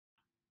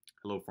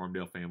Hello,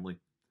 Farmdale family.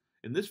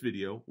 In this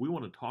video, we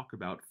want to talk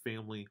about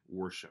family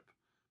worship.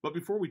 But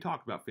before we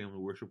talk about family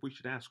worship, we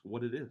should ask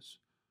what it is.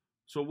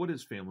 So, what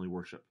is family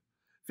worship?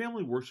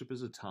 Family worship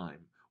is a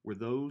time where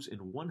those in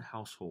one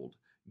household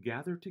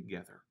gather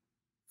together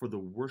for the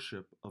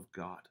worship of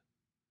God.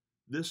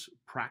 This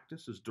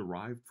practice is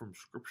derived from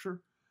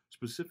Scripture,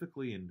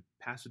 specifically in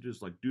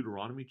passages like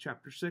Deuteronomy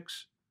chapter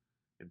 6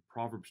 and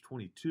Proverbs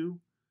 22,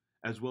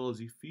 as well as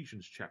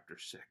Ephesians chapter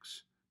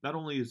 6. Not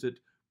only is it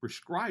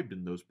prescribed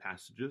in those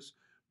passages,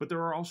 but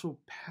there are also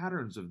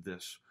patterns of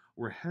this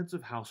where heads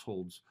of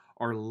households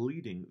are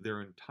leading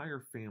their entire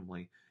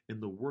family in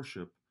the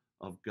worship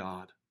of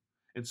God.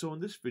 And so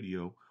in this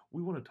video,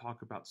 we want to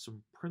talk about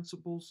some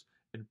principles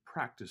and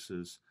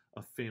practices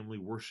of family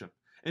worship.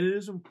 And it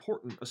is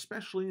important,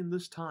 especially in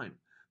this time,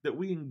 that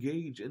we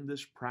engage in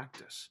this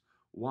practice.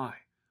 Why?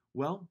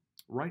 Well,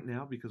 right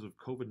now, because of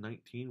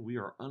COVID-19, we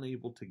are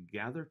unable to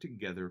gather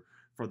together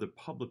for the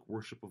public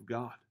worship of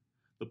God.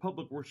 The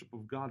public worship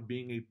of God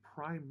being a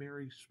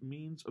primary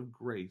means of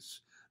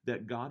grace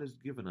that God has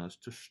given us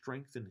to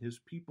strengthen His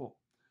people.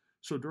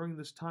 So during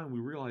this time,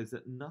 we realize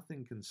that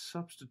nothing can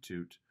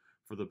substitute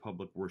for the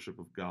public worship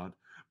of God,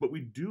 but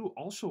we do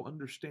also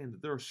understand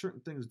that there are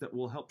certain things that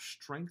will help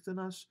strengthen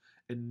us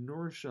and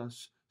nourish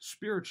us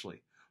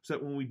spiritually, so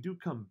that when we do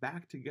come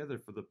back together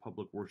for the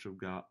public worship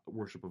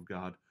of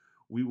God,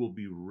 we will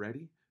be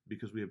ready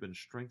because we have been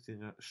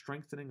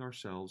strengthening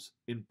ourselves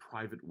in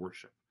private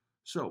worship.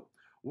 So,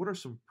 what are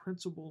some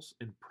principles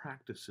and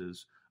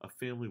practices of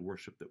family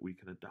worship that we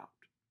can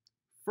adopt?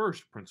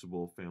 First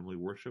principle of family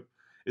worship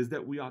is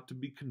that we ought to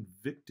be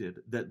convicted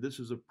that this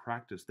is a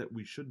practice that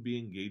we should be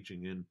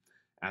engaging in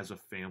as a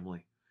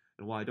family.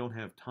 And while I don't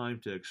have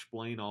time to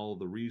explain all of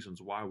the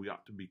reasons why we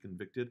ought to be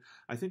convicted,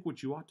 I think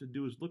what you ought to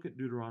do is look at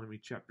Deuteronomy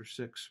chapter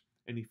 6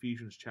 and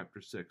Ephesians chapter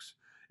 6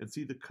 and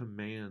see the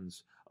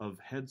commands of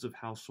heads of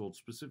households,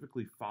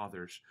 specifically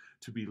fathers,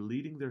 to be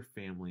leading their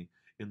family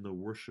in the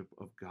worship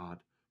of God.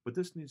 But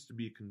this needs to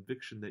be a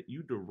conviction that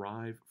you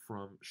derive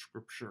from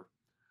Scripture.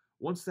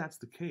 Once that's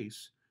the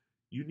case,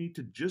 you need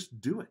to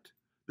just do it.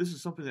 This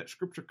is something that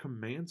Scripture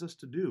commands us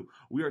to do.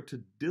 We are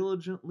to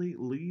diligently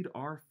lead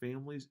our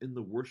families in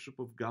the worship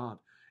of God.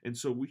 And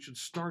so we should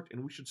start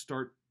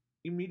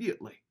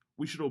immediately.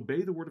 We should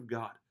obey the Word of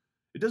God.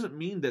 It doesn't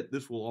mean that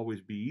this will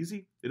always be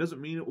easy. It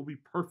doesn't mean it will be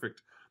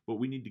perfect, but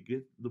we need to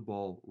get the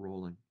ball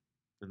rolling.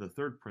 And the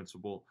third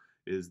principle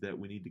is that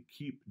we need to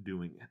keep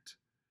doing it.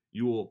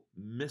 You will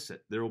miss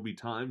it. There will be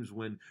times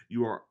when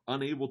you are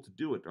unable to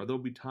do it, or there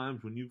will be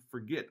times when you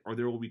forget, or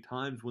there will be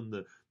times when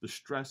the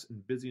stress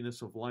and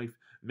busyness of life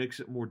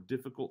makes it more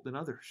difficult than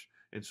others.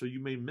 And so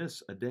you may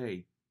miss a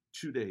day,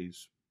 2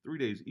 days, 3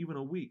 days, even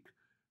a week.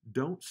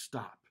 Don't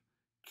stop.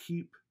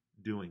 Keep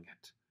doing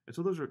it. And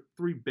so those are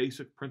three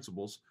basic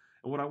principles.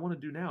 And what I want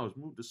to do now is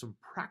move to some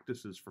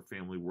practices for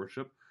family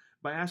worship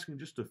by asking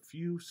just a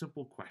few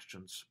simple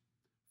questions.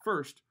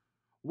 First,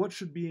 what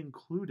should be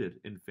included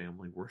in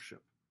family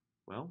worship?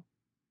 Well,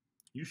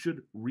 you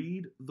should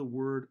read the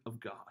Word of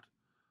God.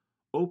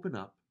 Open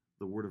up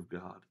the Word of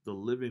God, the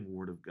living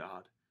Word of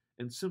God,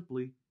 and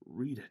simply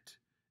read it.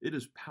 It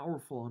is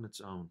powerful on its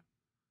own.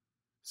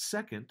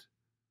 Second,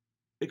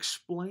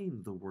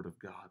 explain the Word of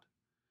God.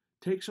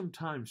 Take some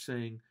time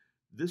saying,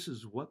 this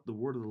is what the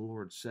Word of the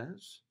Lord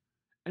says,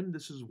 and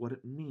this is what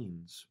it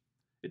means.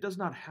 It does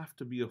not have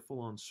to be a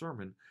full-on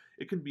sermon.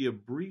 It can be a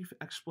brief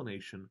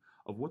explanation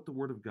of what the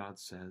Word of God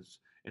says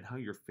and how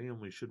your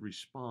family should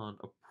respond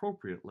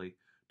appropriately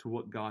to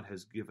what God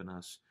has given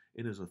us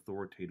in His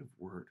authoritative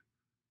Word.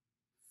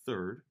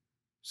 Third,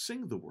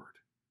 sing the Word.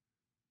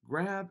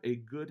 Grab a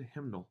good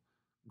hymnal,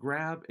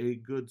 grab a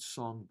good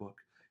songbook,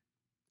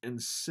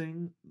 and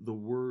sing the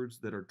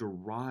words that are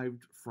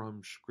derived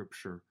from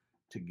Scripture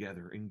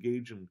together.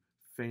 Engage in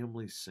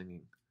family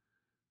singing.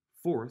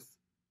 Fourth,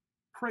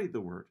 pray the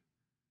Word.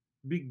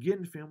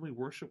 Begin family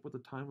worship with a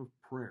time of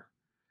prayer,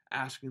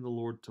 asking the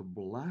Lord to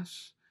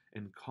bless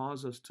and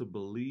cause us to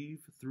believe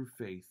through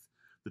faith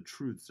the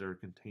truths that are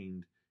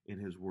contained in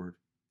His Word.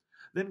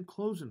 Then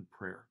close in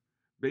prayer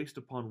based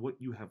upon what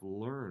you have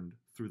learned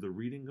through the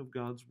reading of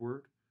God's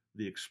Word,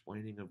 the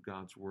explaining of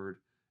God's Word,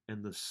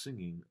 and the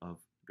singing of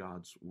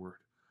God's Word.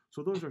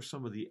 So those are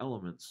some of the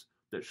elements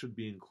that should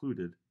be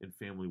included in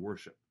family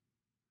worship.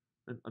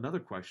 And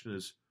another question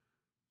is,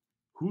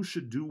 who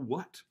should do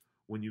what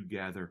when you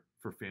gather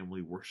for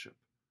family worship?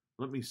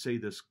 Let me say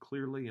this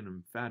clearly and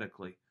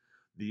emphatically.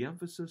 The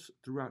emphasis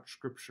throughout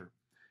Scripture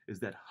is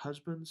that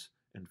husbands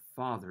and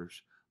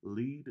fathers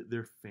lead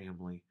their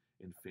family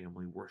in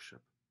family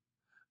worship.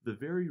 The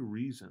very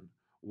reason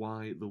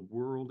why the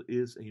world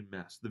is a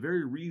mess, the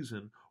very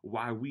reason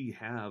why we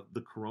have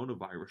the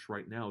coronavirus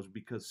right now is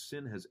because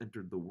sin has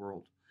entered the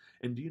world.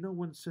 And do you know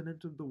when sin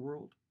entered the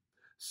world?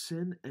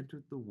 Sin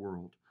entered the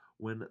world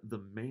when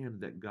the man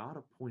that God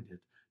appointed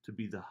to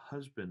be the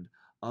husband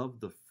of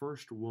the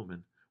first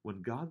woman,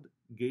 when God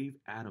gave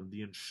Adam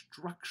the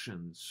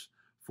instructions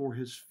for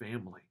his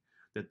family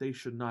that they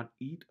should not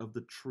eat of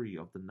the tree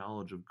of the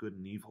knowledge of good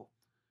and evil.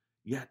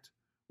 Yet,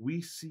 We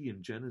see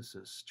in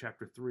Genesis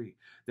chapter 3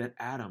 that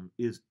Adam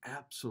is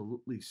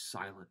absolutely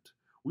silent.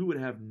 We would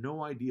have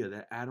no idea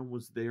that Adam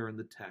was there in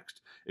the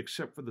text,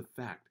 except for the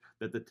fact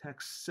that the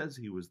text says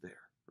he was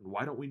there. And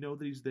why don't we know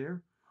that he's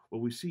there?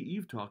 Well, we see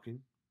Eve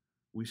talking,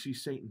 we see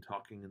Satan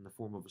talking in the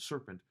form of a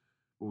serpent,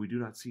 but we do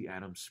not see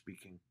Adam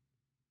speaking.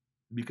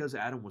 Because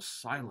Adam was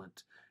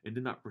silent and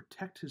did not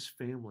protect his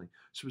family,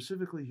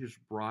 specifically his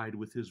bride,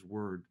 with his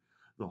word,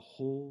 the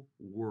whole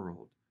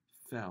world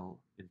fell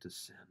into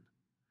sin.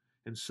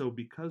 And so,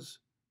 because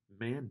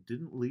man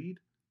didn't lead,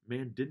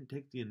 man didn't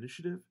take the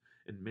initiative,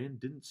 and man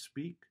didn't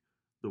speak,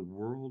 the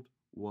world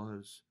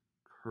was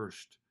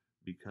cursed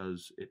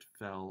because it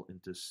fell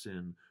into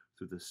sin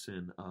through the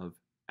sin of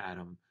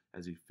Adam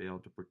as he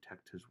failed to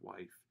protect his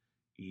wife,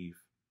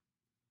 Eve.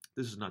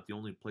 This is not the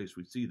only place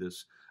we see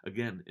this.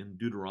 Again, in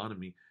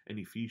Deuteronomy and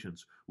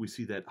Ephesians, we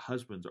see that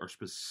husbands are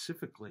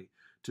specifically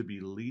to be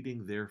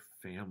leading their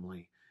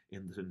family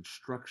in the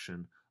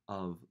instruction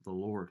of the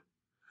Lord.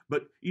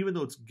 But even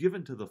though it's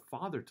given to the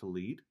father to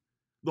lead,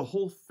 the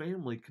whole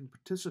family can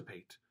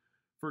participate.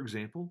 For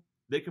example,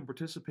 they can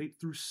participate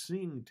through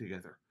singing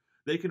together.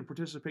 They can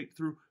participate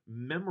through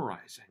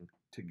memorizing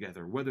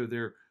together, whether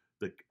they're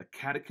a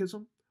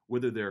catechism,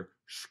 whether they're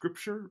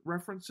scripture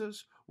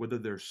references, whether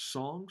they're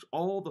songs.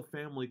 All the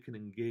family can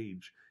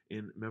engage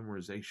in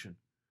memorization.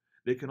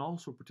 They can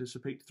also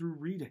participate through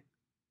reading.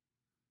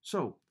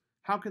 So,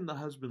 how can the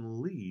husband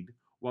lead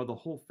while the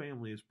whole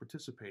family is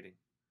participating?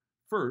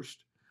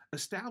 First,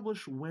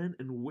 establish when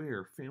and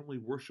where family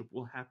worship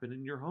will happen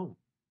in your home.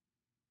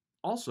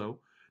 Also,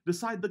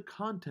 decide the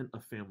content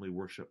of family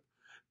worship.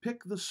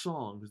 Pick the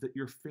songs that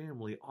your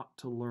family ought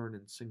to learn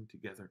and sing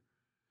together.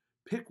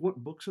 Pick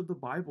what books of the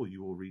Bible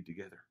you will read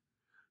together.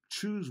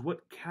 Choose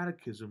what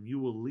catechism you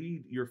will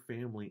lead your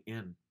family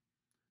in.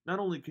 Not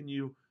only can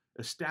you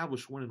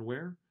establish when and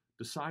where,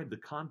 decide the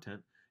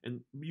content,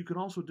 and you can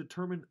also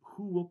determine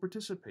who will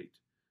participate.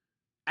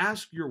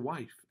 Ask your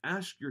wife,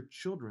 ask your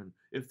children,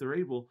 if they're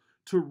able,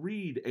 to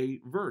read a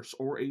verse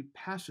or a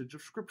passage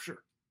of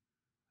Scripture.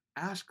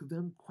 Ask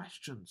them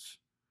questions.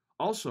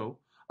 Also,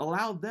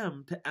 allow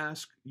them to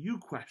ask you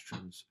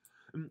questions.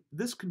 And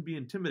this can be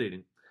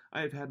intimidating.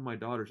 I have had my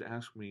daughters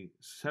ask me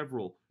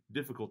several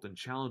difficult and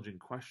challenging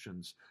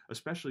questions,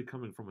 especially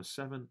coming from a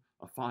 7,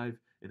 a 5,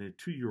 and a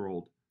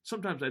 2-year-old.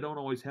 Sometimes I don't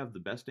always have the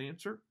best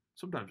answer.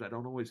 Sometimes I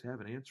don't always have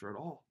an answer at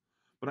all.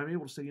 But I'm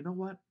able to say, you know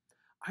what?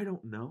 I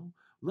don't know.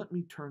 Let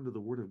me turn to the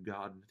Word of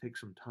God and take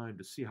some time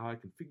to see how I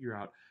can figure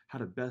out how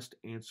to best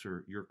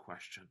answer your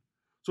question.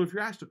 So if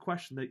you're asked a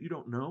question that you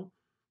don't know,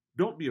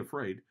 don't be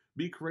afraid.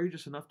 Be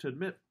courageous enough to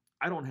admit,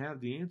 I don't have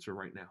the answer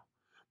right now.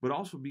 But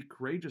also be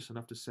courageous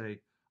enough to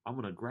say, I'm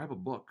going to grab a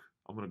book.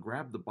 I'm going to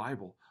grab the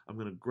Bible. I'm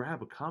going to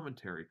grab a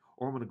commentary,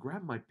 or I'm going to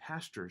grab my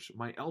pastors,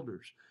 my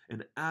elders,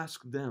 and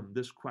ask them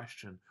this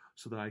question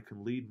so that I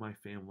can lead my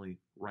family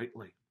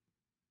rightly.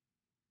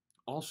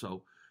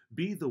 Also,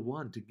 be the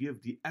one to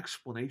give the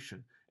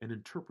explanation and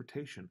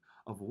interpretation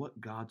of what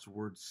God's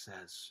Word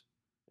says.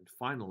 And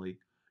finally,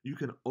 you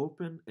can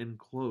open and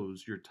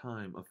close your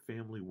time of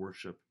family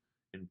worship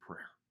in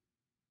prayer.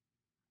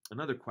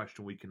 Another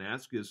question we can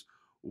ask is,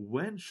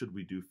 when should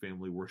we do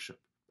family worship?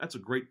 That's a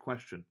great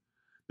question.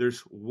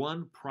 There's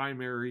one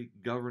primary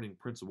governing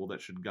principle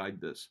that should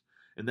guide this,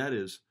 and that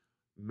is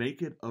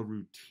make it a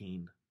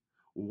routine.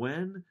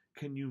 When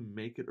can you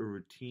make it a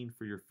routine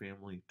for your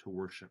family to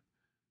worship?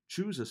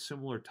 Choose a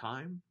similar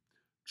time.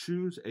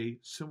 Choose a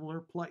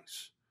similar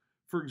place.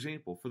 For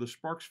example, for the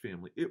Sparks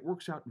family, it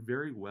works out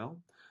very well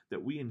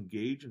that we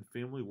engage in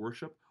family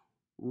worship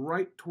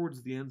right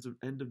towards the end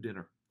of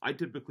dinner. I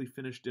typically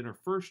finish dinner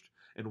first,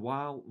 and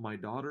while my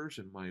daughters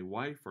and my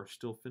wife are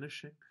still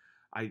finishing,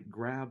 I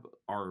grab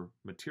our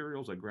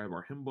materials, I grab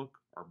our hymn book,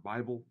 our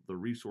Bible, the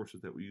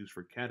resources that we use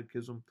for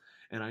catechism,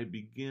 and I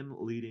begin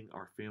leading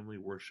our family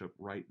worship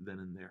right then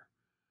and there.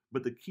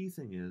 But the key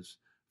thing is,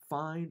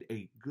 find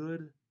a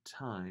good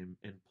time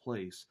and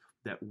place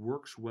that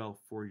works well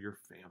for your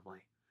family.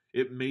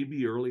 It may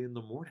be early in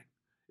the morning.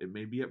 It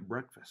may be at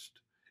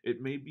breakfast.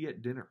 It may be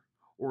at dinner,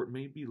 or it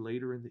may be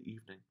later in the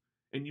evening.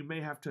 And you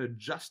may have to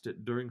adjust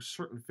it during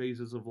certain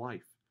phases of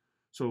life.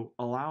 So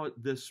allow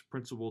this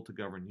principle to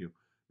govern you.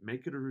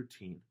 Make it a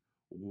routine.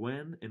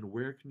 When and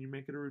where can you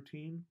make it a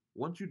routine?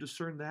 Once you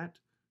discern that,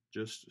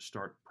 just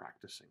start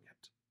practicing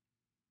it.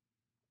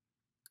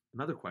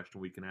 Another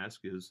question we can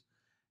ask is,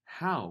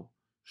 how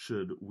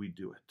should we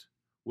do it?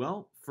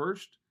 Well,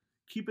 first,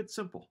 keep it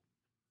simple.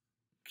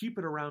 Keep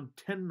it around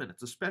 10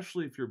 minutes,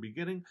 especially if you're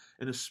beginning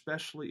and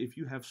especially if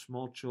you have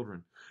small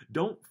children.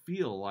 Don't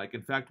feel like,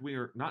 in fact, we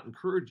are not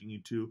encouraging you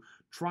to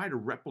try to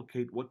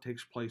replicate what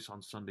takes place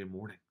on Sunday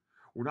morning.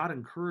 We're not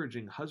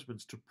encouraging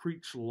husbands to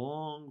preach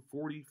long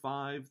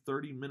 45,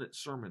 30-minute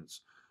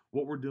sermons.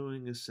 What we're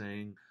doing is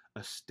saying,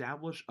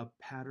 establish a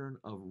pattern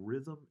of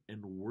rhythm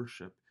and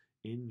worship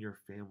in your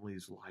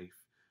family's life.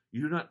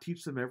 You do not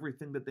teach them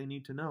everything that they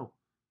need to know.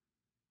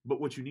 But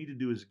what you need to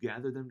do is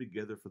gather them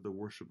together for the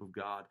worship of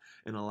God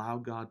and allow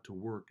God to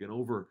work. And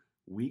over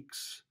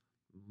weeks,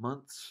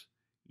 months,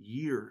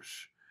 years,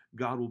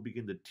 God will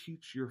begin to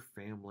teach your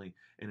family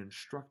and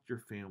instruct your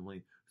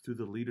family through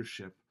the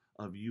leadership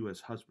of you as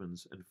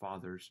husbands and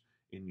fathers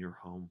in your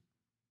home.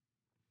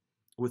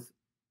 With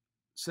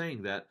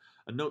saying that,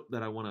 a note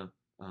that I want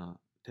to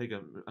take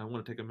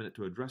a minute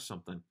to address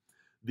something.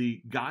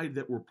 The guide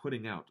that we're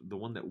putting out, the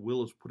one that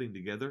Will is putting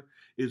together,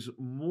 is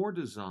more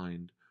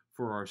designed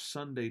for our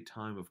Sunday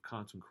time of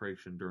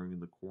consecration during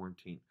the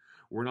quarantine.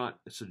 We're not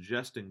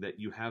suggesting that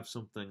you have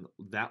something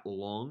that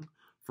long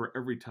for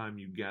every time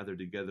you gather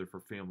together for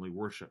family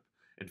worship.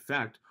 In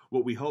fact,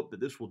 what we hope that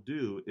this will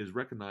do is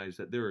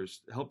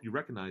help you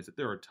recognize that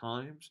there are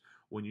times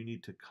when you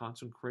need to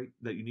consecrate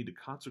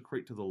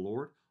to the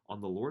Lord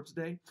on the Lord's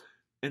Day.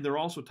 And there are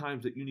also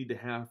times that you need to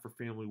have for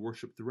family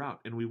worship throughout.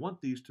 And we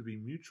want these to be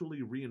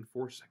mutually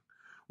reinforcing.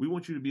 We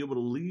want you to be able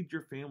to lead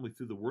your family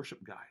through the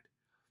worship guide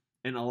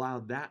and allow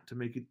that to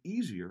make it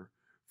easier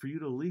for you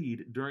to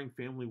lead during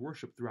family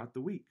worship throughout the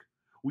week.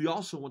 We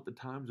also want the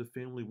times of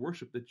family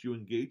worship that you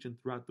engage in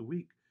throughout the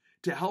week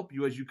to help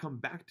you as you come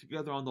back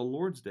together on the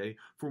Lord's Day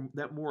for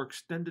that more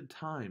extended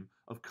time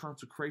of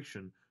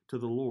consecration to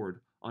the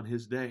Lord on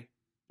His day.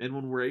 And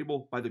when we're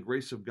able, by the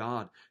grace of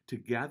God, to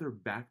gather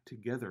back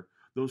together,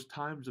 those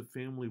times of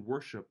family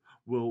worship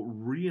will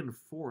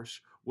reinforce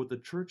what the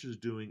church is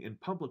doing in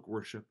public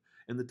worship,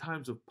 and the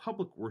times of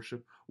public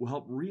worship will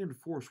help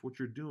reinforce what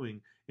you're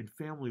doing in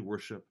family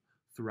worship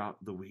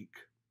throughout the week.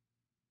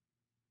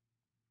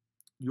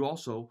 You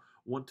also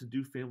want to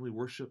do family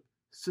worship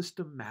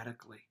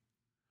systematically.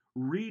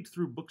 Read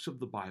through books of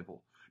the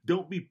Bible.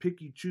 Don't be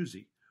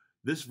picky-choosy.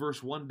 This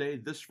verse one day,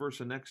 this verse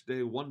the next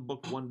day, one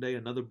book one day,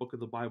 another book of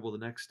the Bible the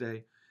next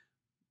day.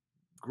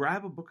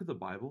 Grab a book of the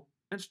Bible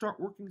and start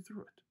working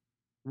through it.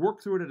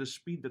 Work through it at a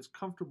speed that's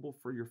comfortable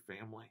for your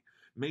family.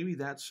 Maybe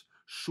that's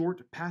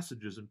short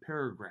passages and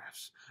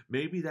paragraphs.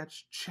 Maybe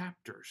that's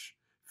chapters.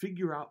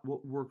 Figure out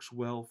what works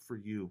well for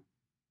you.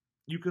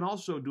 You can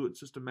also do it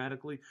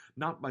systematically,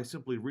 not by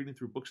simply reading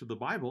through books of the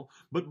Bible,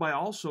 but by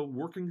also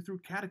working through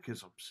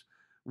catechisms.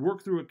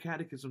 Work through a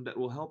catechism that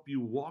will help you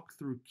walk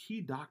through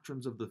key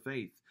doctrines of the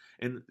faith,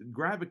 and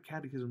grab a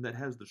catechism that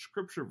has the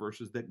scripture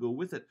verses that go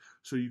with it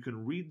so you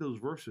can read those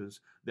verses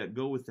that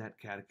go with that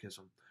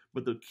catechism.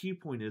 But the key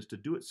point is to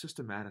do it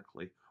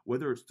systematically,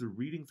 whether it's through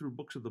reading through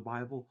books of the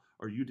Bible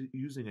or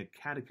using a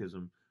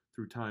catechism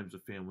through times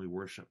of family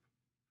worship.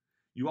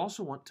 You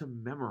also want to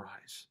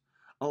memorize.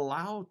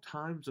 Allow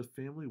times of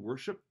family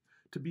worship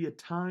to be a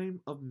time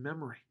of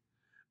memory.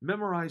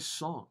 Memorize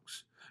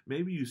songs.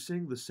 Maybe you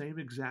sing the same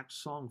exact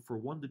song for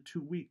 1 to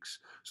 2 weeks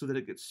so that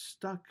it gets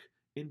stuck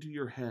into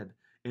your head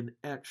and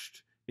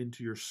etched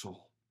into your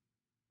soul.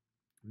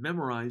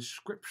 Memorize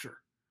scripture.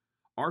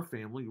 Our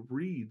family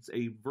reads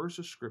a verse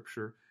of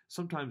scripture,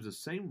 sometimes the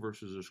same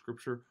verses of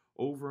scripture,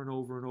 over and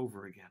over and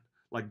over again.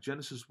 Like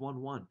Genesis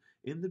 1:1,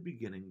 in the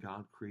beginning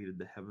God created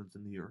the heavens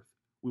and the earth.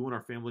 We want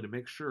our family to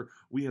make sure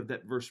we have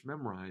that verse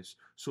memorized,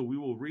 so we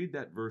will read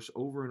that verse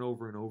over and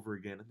over and over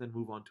again and then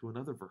move on to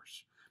another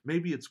verse.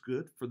 Maybe it's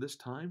good for this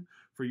time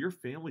for your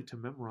family to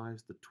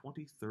memorize the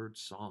 23rd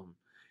Psalm.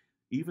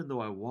 Even though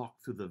I walk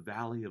through the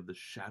valley of the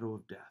shadow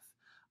of death,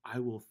 I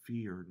will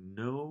fear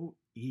no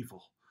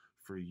evil,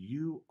 for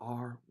you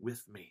are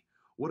with me.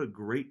 What a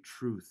great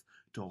truth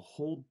to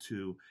hold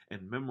to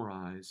and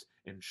memorize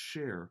and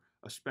share,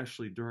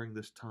 especially during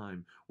this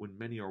time when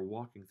many are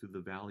walking through the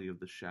valley of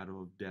the shadow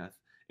of death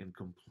in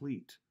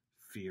complete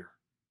fear.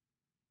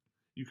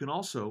 You can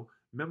also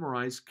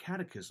memorize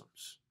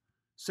catechisms.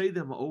 Say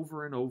them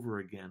over and over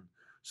again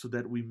so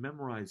that we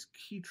memorize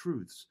key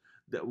truths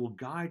that will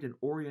guide and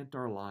orient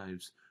our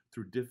lives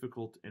through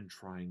difficult and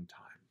trying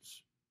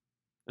times.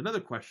 Another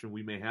question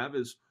we may have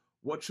is,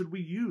 what should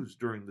we use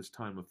during this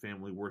time of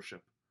family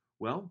worship?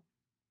 Well,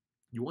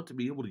 you want to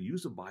be able to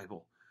use a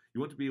Bible. You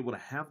want to be able to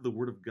have the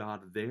Word of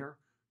God there,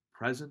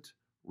 present,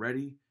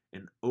 ready,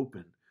 and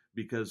open,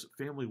 because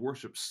family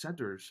worship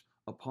centers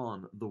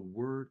upon the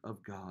Word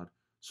of God.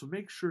 So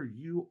make sure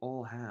you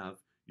all have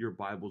your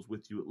Bibles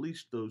with you, at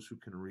least those who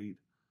can read.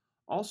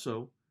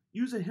 Also,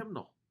 use a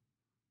hymnal.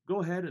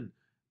 Go ahead and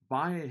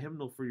buy a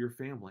hymnal for your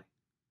family.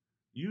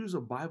 Use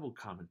a Bible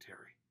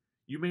commentary.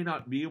 You may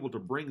not be able to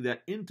bring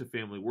that into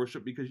family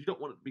worship because you don't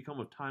want it to become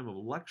a time of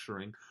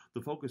lecturing.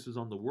 The focus is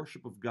on the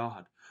worship of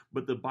God.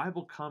 But the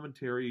Bible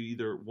commentary,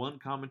 either one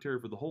commentary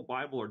for the whole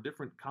Bible or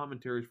different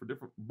commentaries for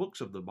different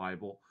books of the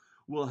Bible,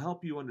 will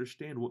help you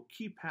understand what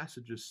key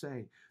passages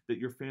say that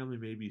your family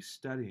may be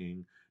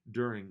studying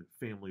during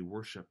family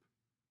worship.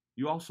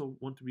 You also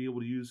want to be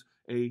able to use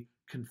a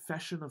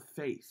confession of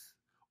faith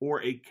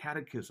or a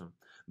catechism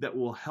that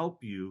will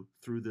help you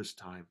through this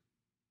time.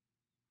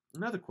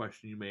 Another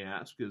question you may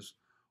ask is,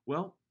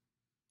 well,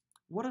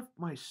 what if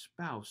my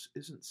spouse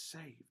isn't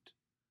saved?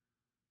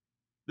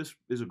 This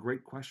is a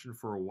great question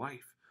for a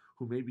wife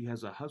who maybe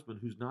has a husband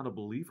who's not a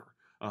believer,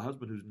 a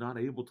husband who's not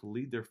able to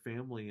lead their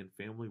family in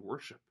family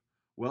worship.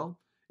 Well,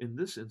 in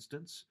this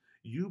instance,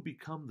 you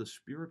become the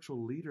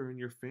spiritual leader in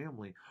your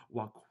family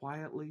while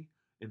quietly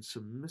and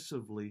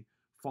submissively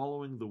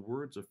following the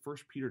words of 1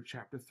 Peter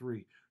chapter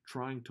 3,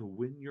 trying to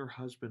win your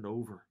husband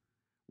over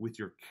with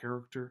your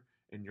character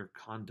and your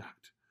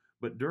conduct.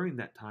 But during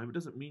that time, it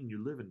doesn't mean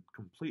you live in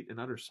complete and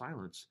utter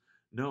silence.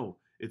 No,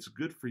 it's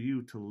good for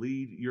you to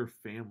lead your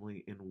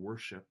family in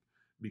worship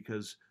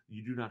because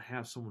you do not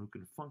have someone who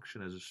can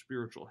function as a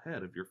spiritual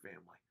head of your family.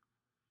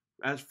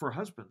 As for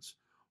husbands,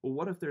 well,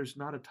 what if there's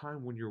not a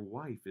time when your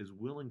wife is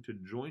willing to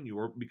join you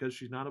or because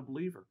she's not a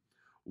believer?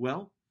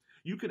 Well,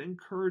 you can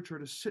encourage her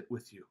to sit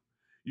with you.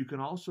 You can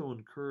also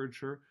encourage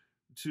her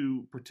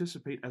to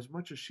participate as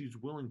much as she's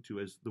willing to,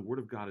 as the Word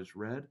of God is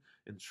read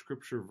and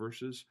scripture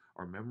verses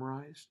are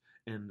memorized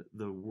and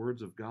the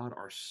words of God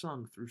are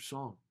sung through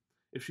song.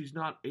 If she's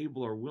not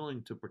able or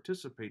willing to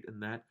participate in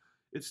that,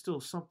 it's still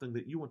something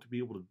that you want to be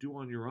able to do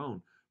on your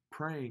own,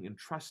 praying and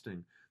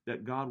trusting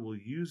that God will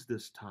use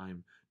this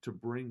time to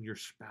bring your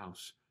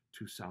spouse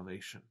to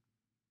salvation.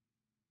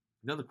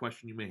 Another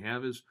question you may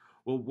have is,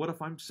 well, what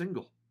if I'm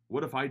single?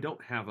 What if I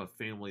don't have a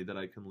family that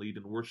I can lead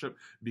in worship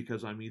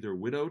because I'm either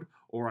widowed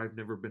or I've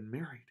never been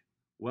married?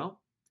 Well,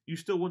 you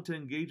still want to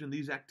engage in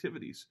these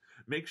activities.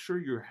 Make sure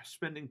you're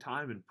spending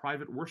time in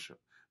private worship.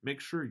 Make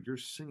sure you're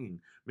singing.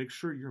 Make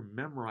sure you're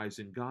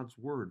memorizing God's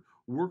word.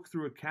 Work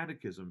through a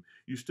catechism.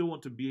 You still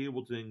want to be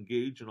able to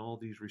engage in all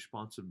these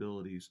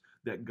responsibilities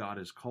that God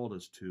has called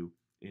us to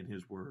in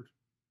His word.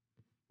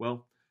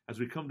 Well, as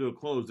we come to a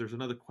close, there's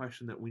another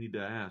question that we need to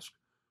ask.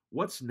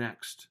 What's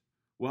next?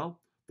 Well,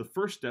 the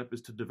first step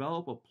is to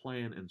develop a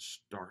plan and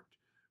start.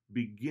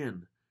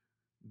 Begin.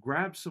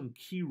 Grab some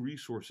key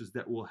resources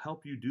that will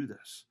help you do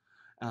this.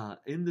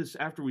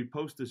 After we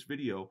post this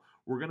video,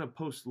 we're going to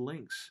post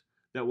links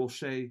that will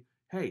say,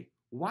 hey,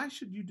 why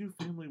should you do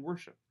family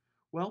worship?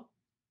 Well,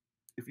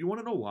 if you want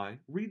to know why,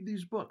 read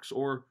these books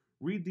or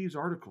read these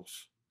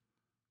articles.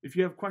 If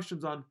you have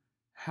questions on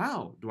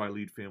how do I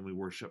lead family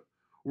worship,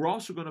 we're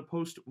also going to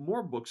post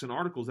more books and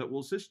articles that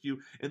will assist you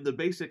in the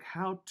basic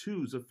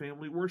how-tos of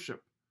family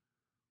worship.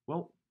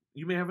 Well,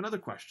 you may have another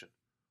question.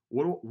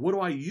 What do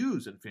I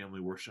use in family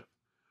worship?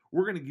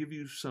 We're going to give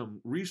you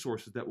some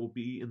resources that will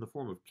be in the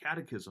form of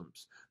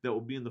catechisms, that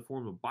will be in the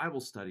form of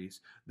Bible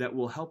studies, that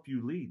will help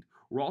you lead.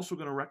 We're also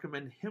going to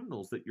recommend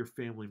hymnals that your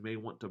family may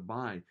want to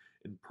buy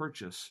and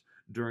purchase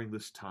during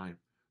this time.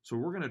 So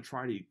we're going to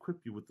try to equip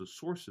you with the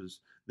sources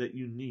that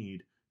you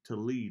need to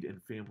lead in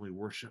family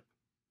worship.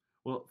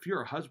 Well, if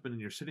you're a husband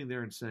and you're sitting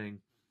there and saying,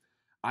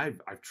 I've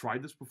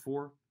tried this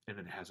before and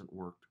it hasn't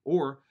worked,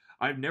 or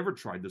I've never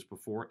tried this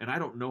before and I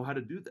don't know how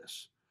to do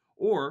this,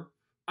 or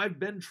I've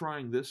been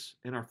trying this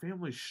and our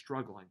family's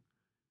struggling.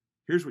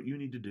 Here's what you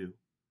need to do.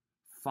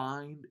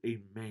 Find a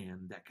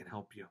man that can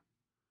help you.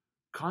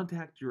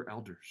 Contact your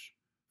elders.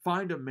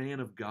 Find a man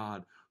of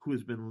God who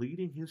has been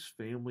leading his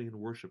family in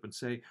worship and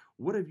say,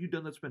 what have you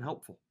done that's been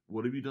helpful?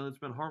 What have you done that's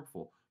been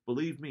harmful?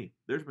 Believe me,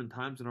 there's been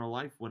times in our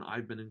life when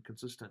I've been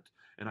inconsistent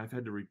and I've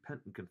had to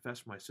repent and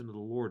confess my sin to the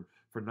Lord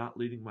for not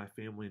leading my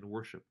family in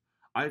worship.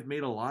 I've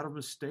made a lot of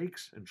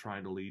mistakes in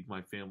trying to lead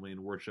my family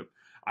in worship.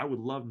 I would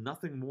love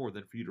nothing more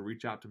than for you to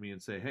reach out to me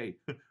and say, hey,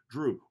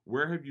 Drew,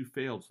 where have you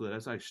failed so that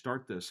as I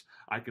start this,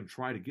 I can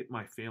try to get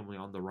my family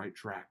on the right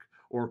track?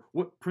 Or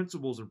what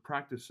principles and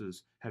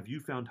practices have you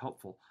found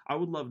helpful? I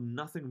would love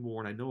nothing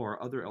more, and I know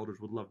our other elders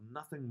would love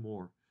nothing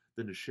more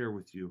than to share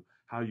with you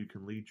how you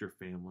can lead your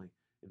family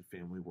in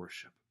family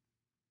worship.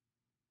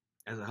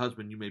 As a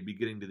husband, you may be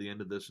getting to the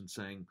end of this and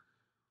saying,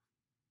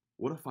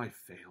 what if I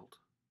failed?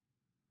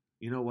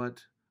 You know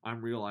what?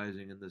 I'm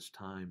realizing in this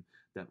time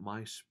that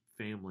my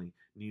family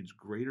needs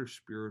greater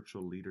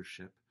spiritual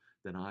leadership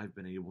than I've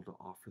been able to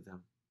offer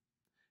them.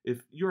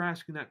 If you're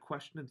asking that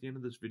question at the end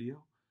of this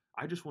video,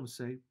 I just want to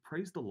say,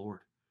 praise the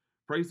Lord.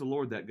 Praise the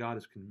Lord that God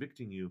is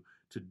convicting you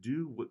to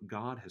do what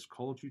God has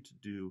called you to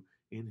do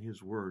in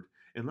His Word.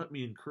 And let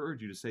me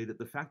encourage you to say that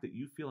the fact that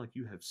you feel like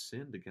you have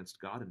sinned against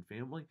God and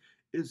family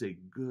is a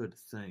good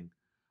thing.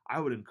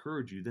 I would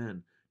encourage you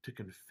then to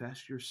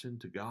confess your sin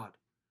to God.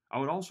 I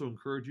would also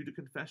encourage you to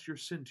confess your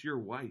sin to your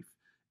wife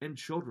and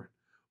children.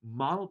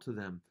 Model to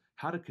them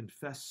how to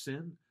confess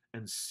sin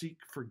and seek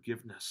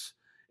forgiveness.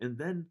 And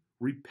then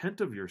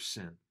repent of your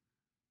sin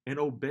and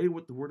obey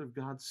what the Word of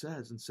God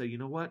says and say, you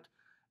know what?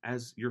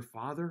 As your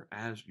father,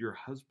 as your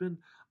husband,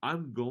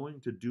 I'm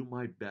going to do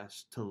my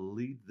best to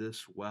lead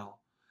this well.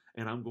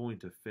 And I'm going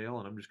to fail,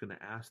 and I'm just going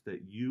to ask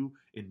that you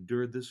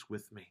endure this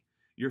with me.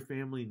 Your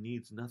family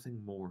needs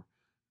nothing more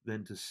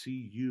than to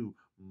see you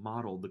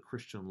model the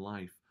Christian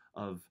life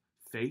of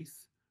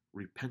faith,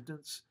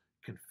 repentance,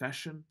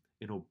 confession,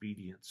 and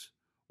obedience.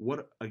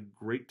 What a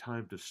great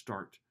time to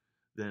start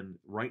than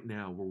right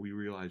now, where we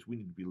realize we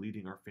need to be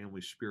leading our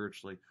family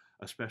spiritually,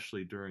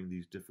 especially during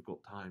these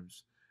difficult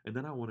times. And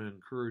then I want to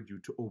encourage you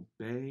to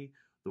obey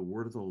the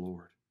word of the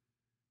Lord,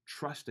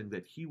 trusting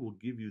that He will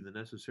give you the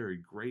necessary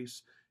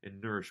grace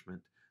and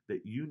nourishment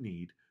that you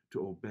need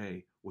to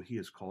obey what He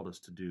has called us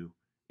to do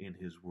in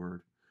His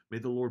word. May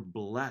the Lord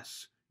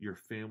bless your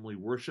family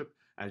worship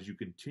as you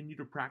continue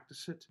to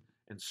practice it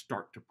and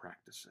start to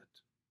practice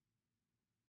it.